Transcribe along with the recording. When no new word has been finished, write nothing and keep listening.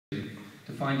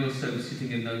find yourself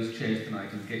sitting in those chairs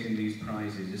tonight and getting these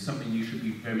prizes is something you should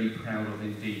be very proud of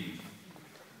indeed.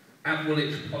 At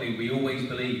Woolwich Poly, we always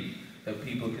believe that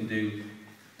people can do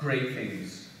great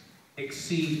things,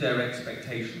 exceed their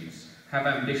expectations, have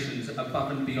ambitions above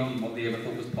and beyond what they ever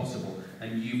thought was possible,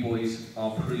 and you boys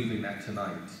are proving that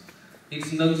tonight.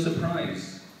 It's no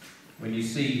surprise when you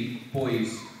see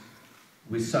boys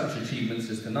with such achievements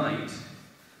as tonight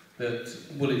that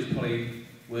Woolwich Poly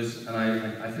was, and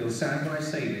I feel sad when I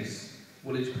say this,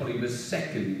 Woolwich Poly was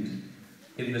second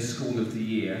in the School of the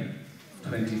Year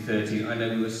 2013. I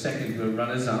know we were second, we were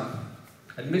runners-up,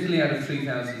 admittedly out of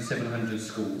 3,700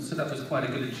 schools, so that was quite a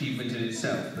good achievement in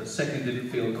itself, but second didn't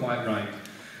feel quite right.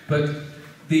 But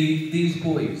these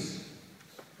boys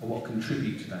are what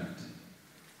contribute to that.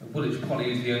 Woolwich Poly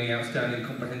is the only outstanding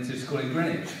comprehensive school in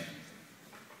Greenwich.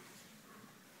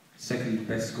 Second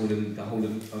best school in the whole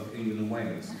of England and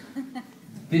Wales.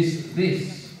 This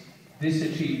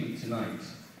achievement tonight,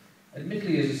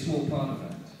 admittedly, is a small part of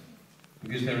that,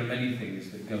 because there are many things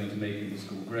that go into making the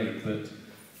school great, but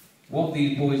what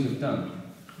these boys have done,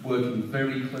 working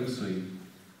very closely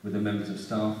with the members of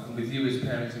staff and with you as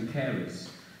parents and carers,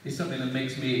 is something that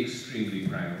makes me extremely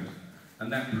proud.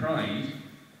 And that pride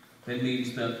then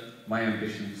means that my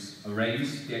ambitions are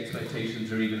raised, the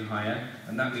expectations are even higher,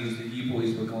 and that means that you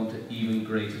boys will go on to even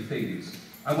greater things.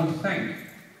 I want to thank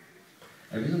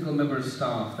every single member of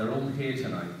staff. They're all here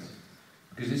tonight,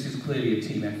 because this is clearly a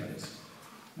team effort.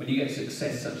 When you get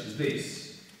success such as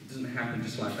this, it doesn't happen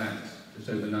just like that, just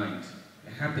overnight.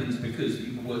 It happens because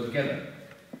people work together.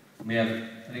 We have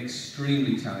an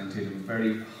extremely talented and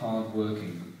very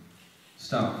hard-working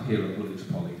staff here at Woolwich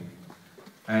Poly.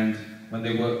 And when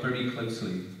they work very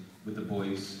closely with the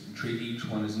boys and treat each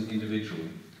one as an individual,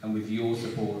 and with your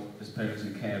support as parents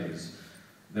and carers,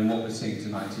 then what we're seeing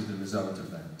tonight is the result of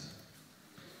that.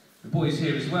 The boys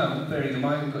here as well, bearing in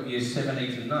mind we've got years 7, 8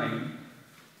 and 9,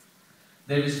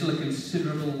 there is still a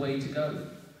considerable way to go.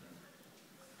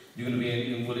 You're going to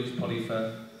be in Woolwich Poly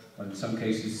for, well, in some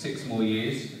cases, 6 more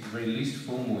years, at the very least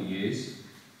 4 more years.